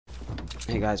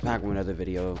Hey guys, back with another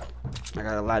video. I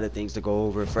got a lot of things to go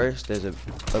over. First, there's a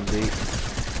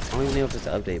update. I don't even know if it's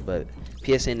an update, but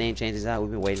PSN name changes out.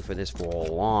 We've been waiting for this for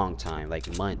a long time,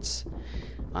 like months.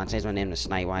 I changed my name to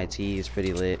Shnyt-YT. It's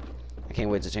pretty lit. I can't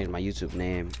wait to change my YouTube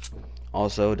name.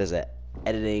 Also, there's a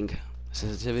editing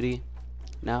sensitivity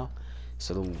now.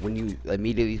 So when you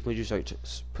immediately put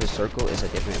circle, it's a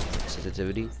different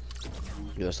sensitivity.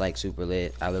 It's like super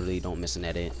lit. I literally don't miss an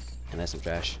edit unless I'm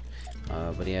trash.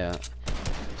 But yeah,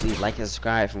 please like and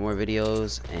subscribe for more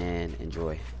videos and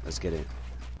enjoy. Let's get it.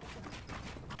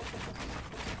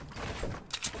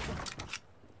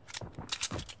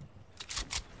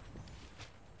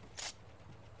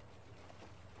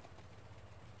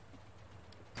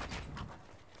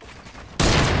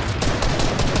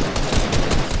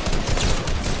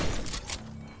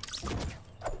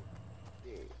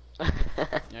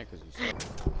 Yeah, cause you suck.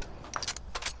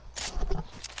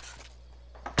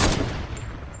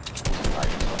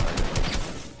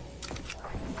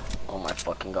 Oh my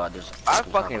fucking god, there's. I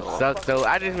fucking suck though.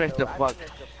 I just missed the fuck.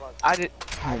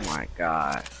 Oh my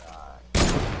god.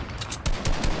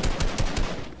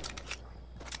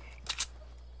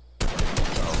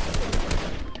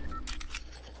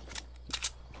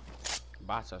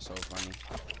 Bots are so funny.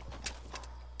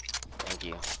 Thank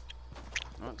you.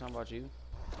 I'm not talking about you.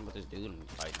 I'm talking about this dude in the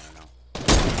fight right now.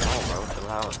 Oh, bro, chill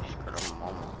out.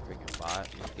 Freaking bot.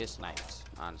 Just get sniped,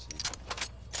 honestly.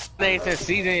 It's in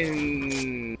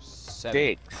season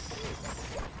 6.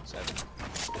 7.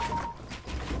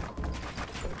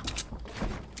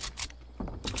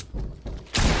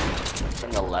 In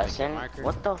the lesson?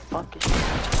 What the fuck is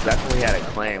That's when we had a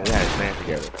clan. We had a clan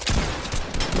together.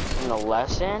 in the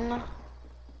lesson?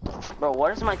 Bro,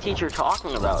 what is my teacher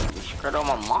talking about? You scared of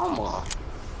my mama.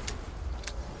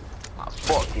 My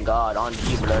fucking god, on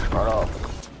G, but let's start off.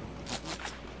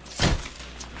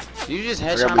 You just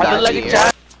headshot me I out like the a air.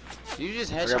 child. You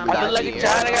just headshot me I out like the a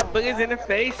child. I air. got boogers in the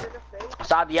face.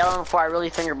 Stop yelling before I really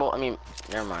fingerbolt. I mean,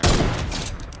 never mind.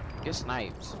 Get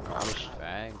sniped.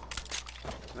 Bag.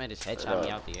 Man just headshot me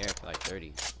out the air for like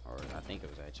 30. Or I think it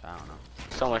was a headshot, I don't know.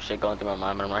 So much shit going through my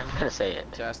mind, but I'm not gonna say it.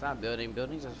 So it's not building.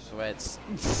 Buildings are sweats.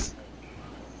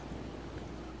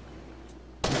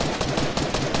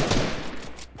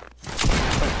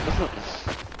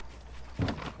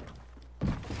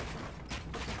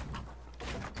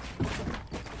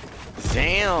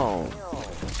 Damn.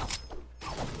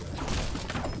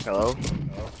 Hello?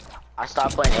 I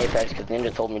stopped playing Apex because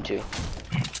Ninja told me to.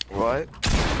 What?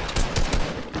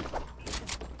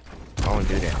 I won't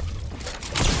do that.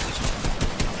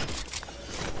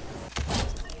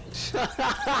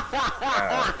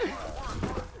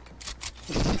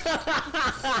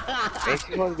 Ain't you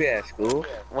supposed to be at school?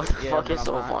 What the fuck is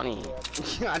so funny?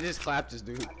 I just clapped this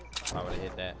dude. I would have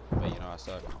hit that, but you know I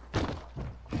suck.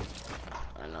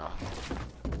 I know.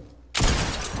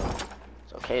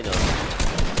 It's okay though.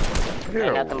 You're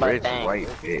Ain't a nothing but a rich thing. white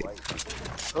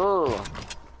bitch. Ooh.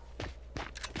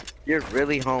 You're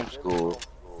really homeschooled.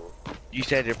 You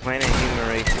said you're planning human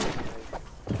races.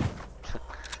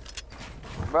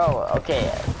 Bro,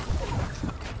 okay.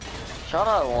 Shut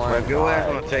up, Warren. Bro, if your ass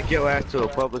gonna take your ass to a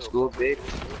public school, bitch.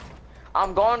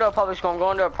 I'm going to a public school. I'm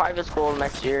going to a private school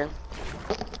next year.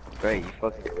 Right, you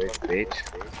fucking rich bitch.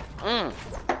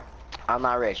 I'm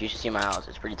not rich. You should see my house.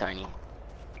 It's pretty tiny.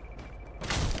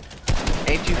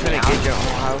 Ain't you finna get your own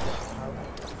house?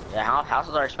 Yeah,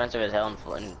 houses are expensive as hell in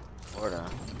Florida.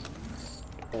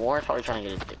 Warren's probably trying to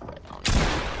get his dick wet.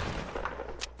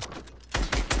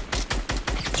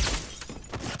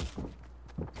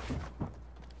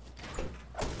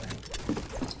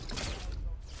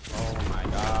 Oh my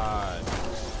god.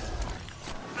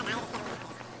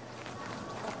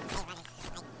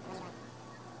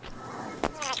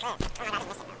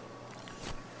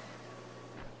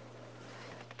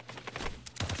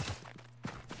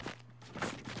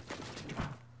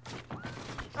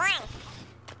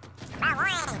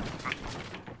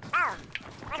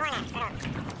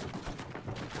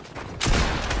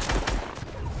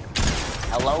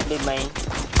 Hello, big man.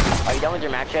 Are you done with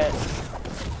your match yet?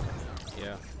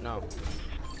 Yeah. No.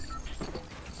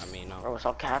 I mean no. Bro,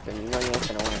 stop capping. You know you ain't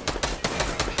gonna win.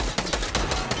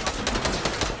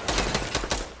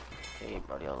 Hey,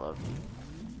 buddy, I love you.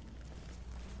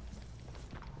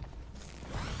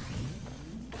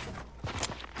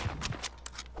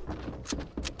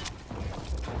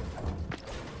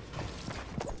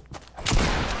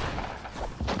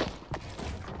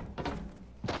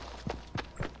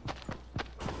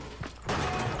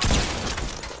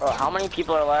 Bro, how many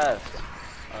people are left?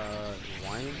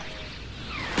 One.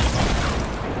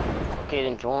 Okay,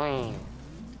 then join.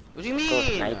 What you Those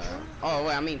mean? snipes. Oh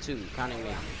wait, I mean 2. Counting me.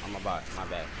 I'm a bot. My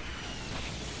bad.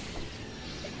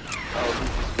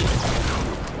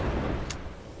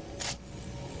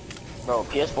 Bro,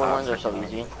 PS4 ones are so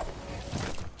easy.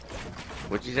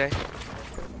 What'd you say?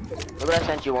 Look what I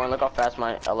sent you one. Look how fast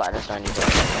my Latin sign is.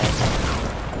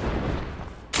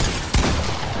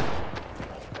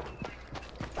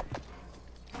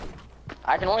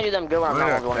 I can only do them good when I'm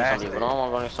not one somebody. But when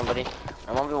I'm one somebody,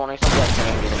 I'm only one somebody. I can't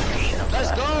even do them good shit.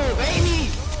 Let's go, baby!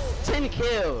 10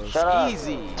 kills. Shut up.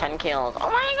 Easy. 10 kills. Oh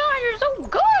my god, you're so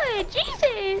good!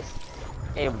 Jesus!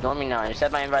 Hey, join me now. You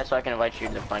set my invite so I can invite you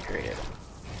to my creative.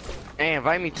 Hey,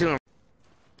 invite me too.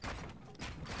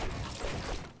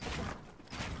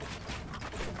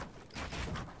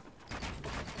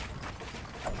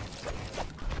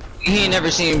 He ain't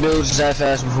never seen builds that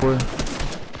fast before.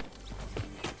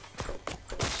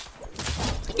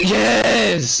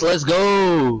 Yes! Let's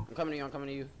go! I'm coming to you. I'm coming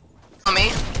to you. On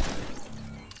me?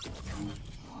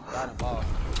 Got him. Oh.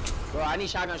 Bro, I need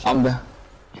shotgun shot. I'm back.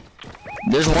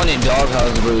 There's one in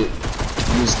doghouse, but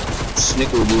this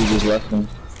snicker dude just left him.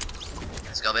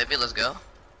 Let's go, baby. Let's go.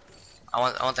 I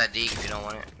want that D if you don't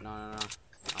want it. No.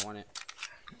 I want it.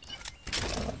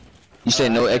 You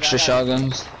said no I extra got it.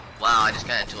 shotguns? Wow, I just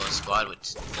got into a squad with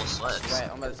full sweats. Right,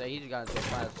 I'm about to say, he just got into a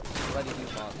class. What did you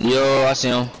fall? Yo, I see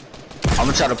him. I'm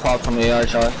gonna try to pop from the AR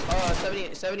shot.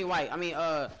 70 white. I mean,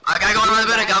 I gotta go around the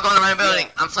building. I'll go around the building.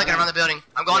 I'm flicking around the building.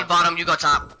 I'm going bottom. You go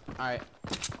top. Alright.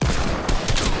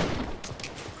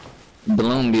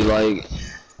 Balloon be like,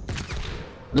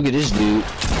 look at this dude.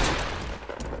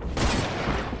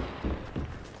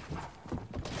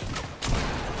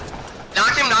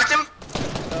 Knocked him.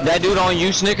 That dude on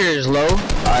you, Snicker, is low.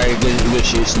 Alright, good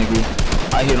shit, Snicker.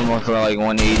 I hit him on for like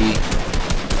 180. No,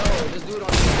 this dude on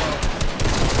the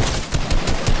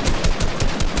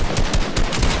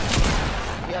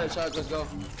He had a chug, let's go.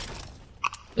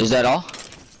 Is that all?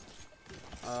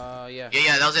 Yeah.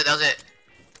 Yeah, that was it.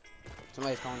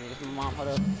 Somebody's calling me. This is my mom, hold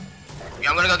up. Yeah,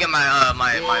 I'm gonna go get my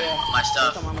my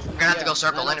stuff. Come on, I'm gonna have to go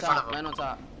circle, land in front of him. Land on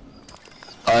top.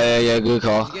 Oh yeah, good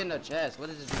call. He's getting the chest. What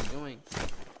is this dude doing?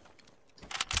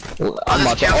 I'm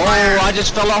about to. Oh, I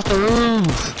just fell off the roof.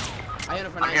 I hit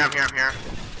him for I'm 90. here.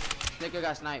 Snicker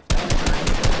got sniped. I hit him for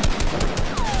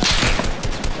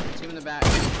 90. Team in the back.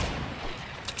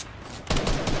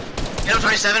 Hit him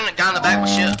 27. Guy on the back with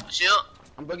shield.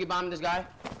 I'm boogie bombing this guy.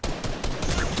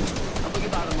 I'm boogie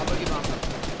bombing him.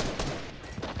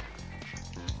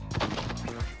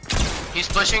 He's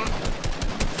pushing.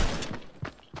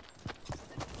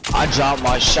 I dropped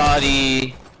my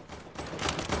shotty.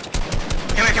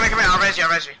 Come here. I'll raise you. I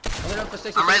hit him for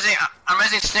 60. I'm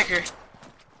raising Snicker.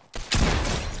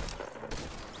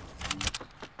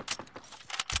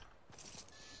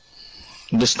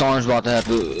 The storm's about to have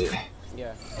to.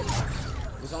 Yeah.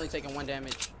 He's only taking 1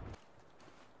 damage.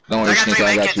 Don't I worry, got 3 Snicker.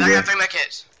 I got medkits. you, I bro. got 3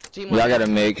 medkits. Team Yeah, I one. gotta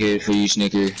make it for you,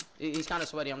 Snicker. He's kind of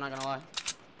sweaty, I'm not gonna lie.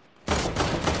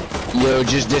 Yo,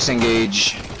 just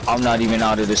disengage. I'm not even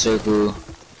out of the circle.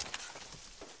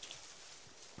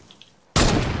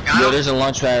 Got Yo, him. there's a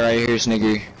launch pad right here,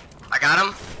 Snicker. I got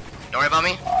him. Don't worry about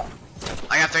me.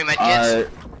 I got 3 medkits. Alright,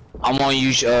 I'm on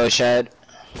you, Shad.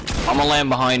 I'm gonna land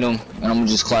behind him, and I'm gonna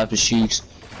just clap his cheeks.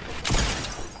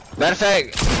 Matter of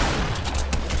fact,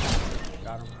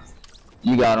 Got him.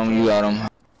 you got him.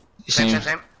 Same.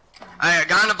 Alright,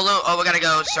 got on the blue. Oh, we gotta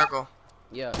go circle.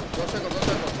 Yeah. Go circle.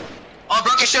 Oh,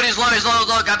 broken shield. He's low.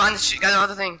 Guy behind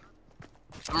the thing.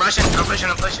 I'm rushing. I'm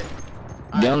pushing.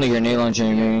 The only grenade launcher,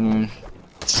 man.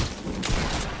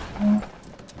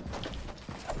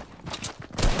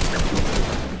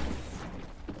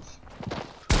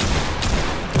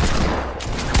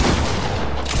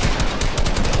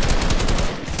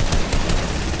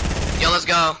 Yo, let's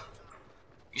go.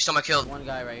 You stole my kill. One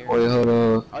guy right here. Wait, hold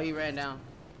up. Oh, he ran down.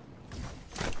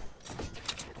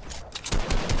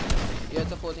 Yeah,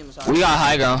 it's a full team assault. We got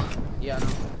high ground. Yeah, I know.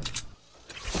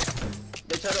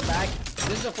 They turtle back.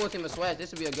 This is a full team of sweat.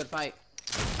 This would be a good fight.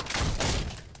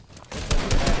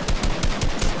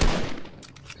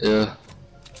 Yeah.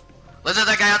 Let's hit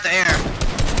that guy out the air.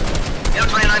 Hit him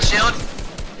 29 shield.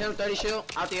 Hit him 30 shield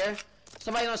out the air.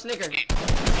 Somebody on Snicker. Hit him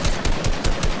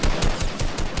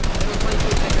 22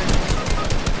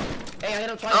 Snicker. Hey, I hit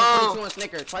him twice with 22 on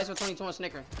Snicker. Twice with 22 on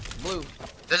Snicker. Blue.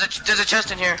 There's a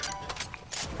chest in here.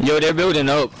 Yo, they're building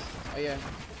up. Oh yeah.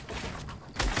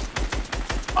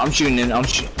 I'm shooting in. I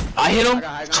hit him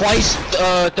twice.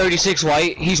 36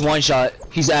 white. He's one shot.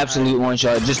 He's absolute one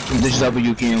shot. Just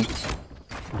W him.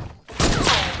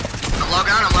 I'm low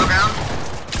ground.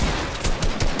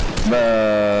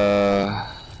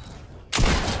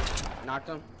 Knocked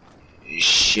him.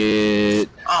 Shit.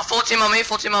 Oh, full team on me,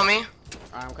 full team on me.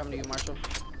 Alright, I'm coming to you, Marshall.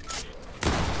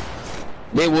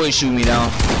 They would shoot me down.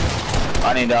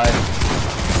 I didn't die.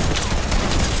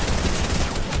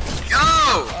 Yo!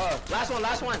 Oh, last one,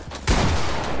 last one.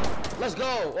 Let's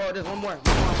go. Oh, there's one more.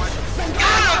 Marshall.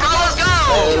 Got him, bro, let's go!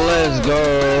 Oh, let's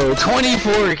go.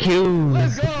 24 kills.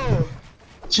 Let's go.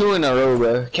 2 in a row,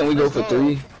 bro. Can we go for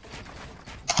 3? Yo,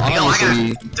 I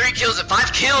Honestly, got 3 kills and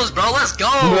 5 kills, bro, let's go!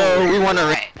 bro, we want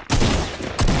to.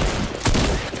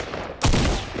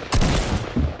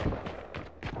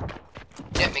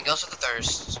 Yeah, Mingos with the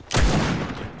thirst.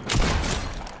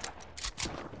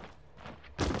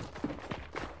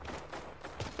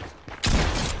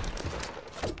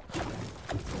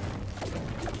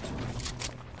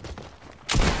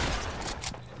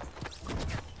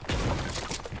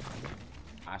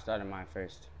 I started mine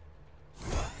first.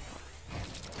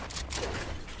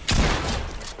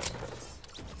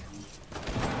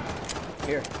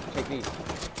 Here, take these.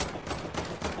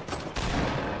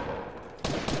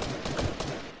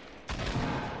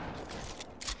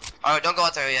 Alright, don't go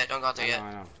out there yet, don't go out there yet.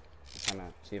 I know. I'm trying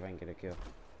to see if I can get a kill.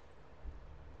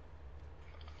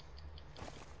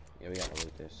 Yeah, we gotta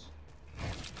loot this.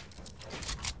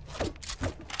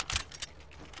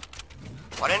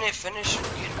 Why didn't it finish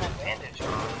getting that bandage, bro?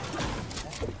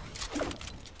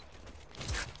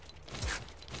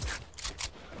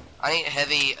 I need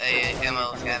heavy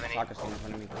ammo if you have any. Soccer stand in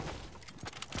front of me.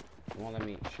 You won't let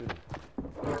me shoot him.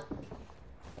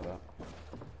 Hello?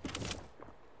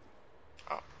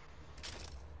 Oh.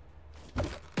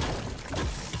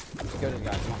 Let's kill this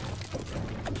guy, come on.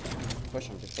 Push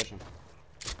him, just push him.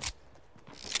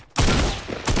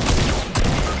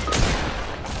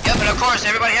 Yep, and of course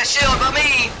everybody has shield but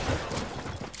me!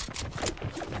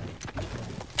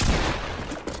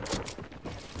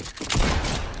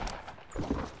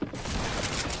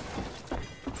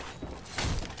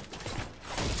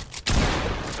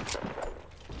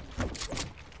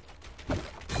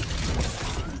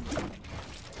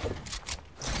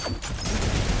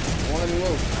 Won't let me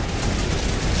move.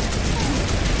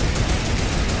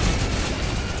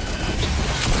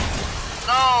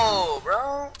 No,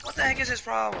 bro! What the heck is his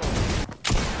problem?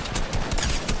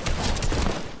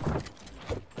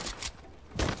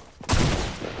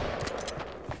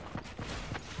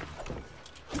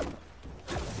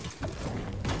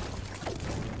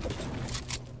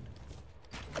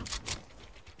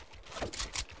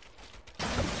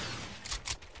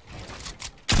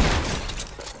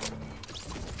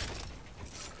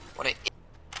 What a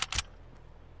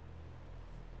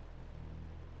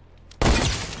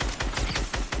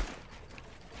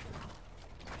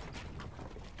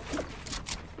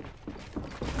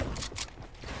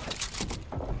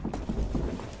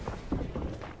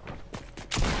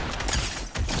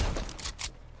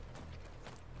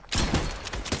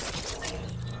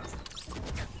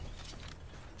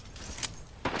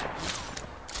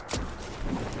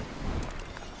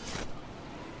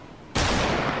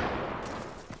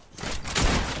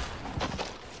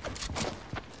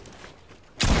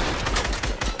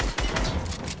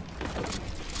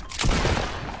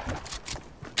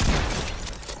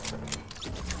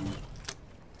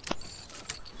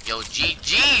Yo,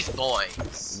 GG's, boys!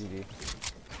 GG.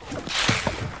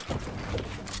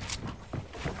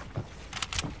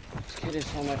 This kid is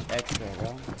so much extra,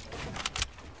 bro.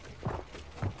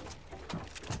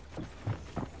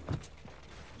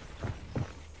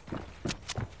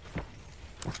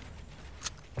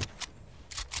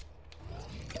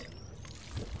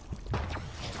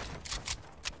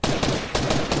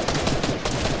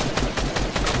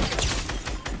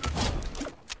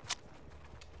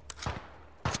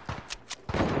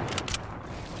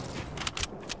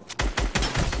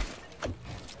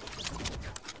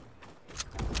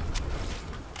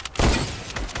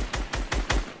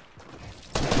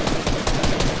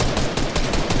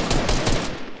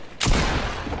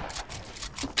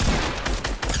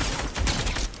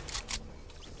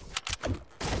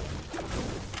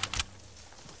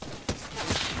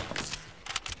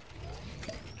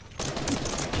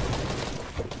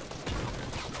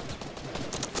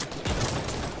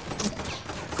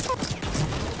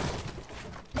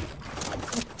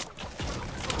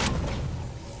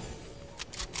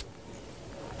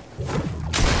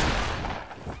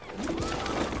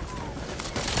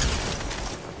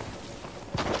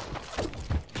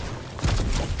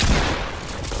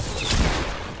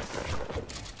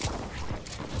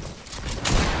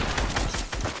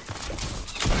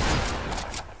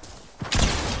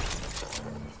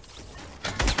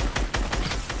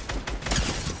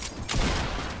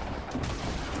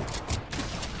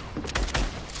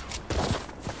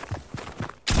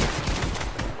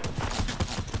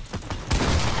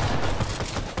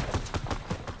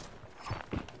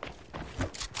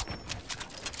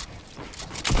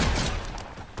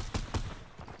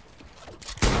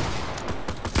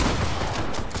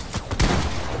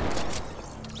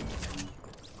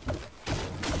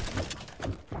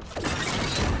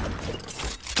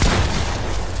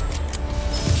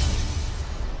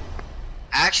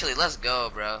 Actually, let's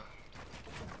go, bro.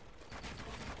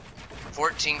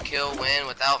 14 kill win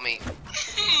without me.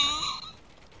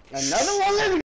 Another one.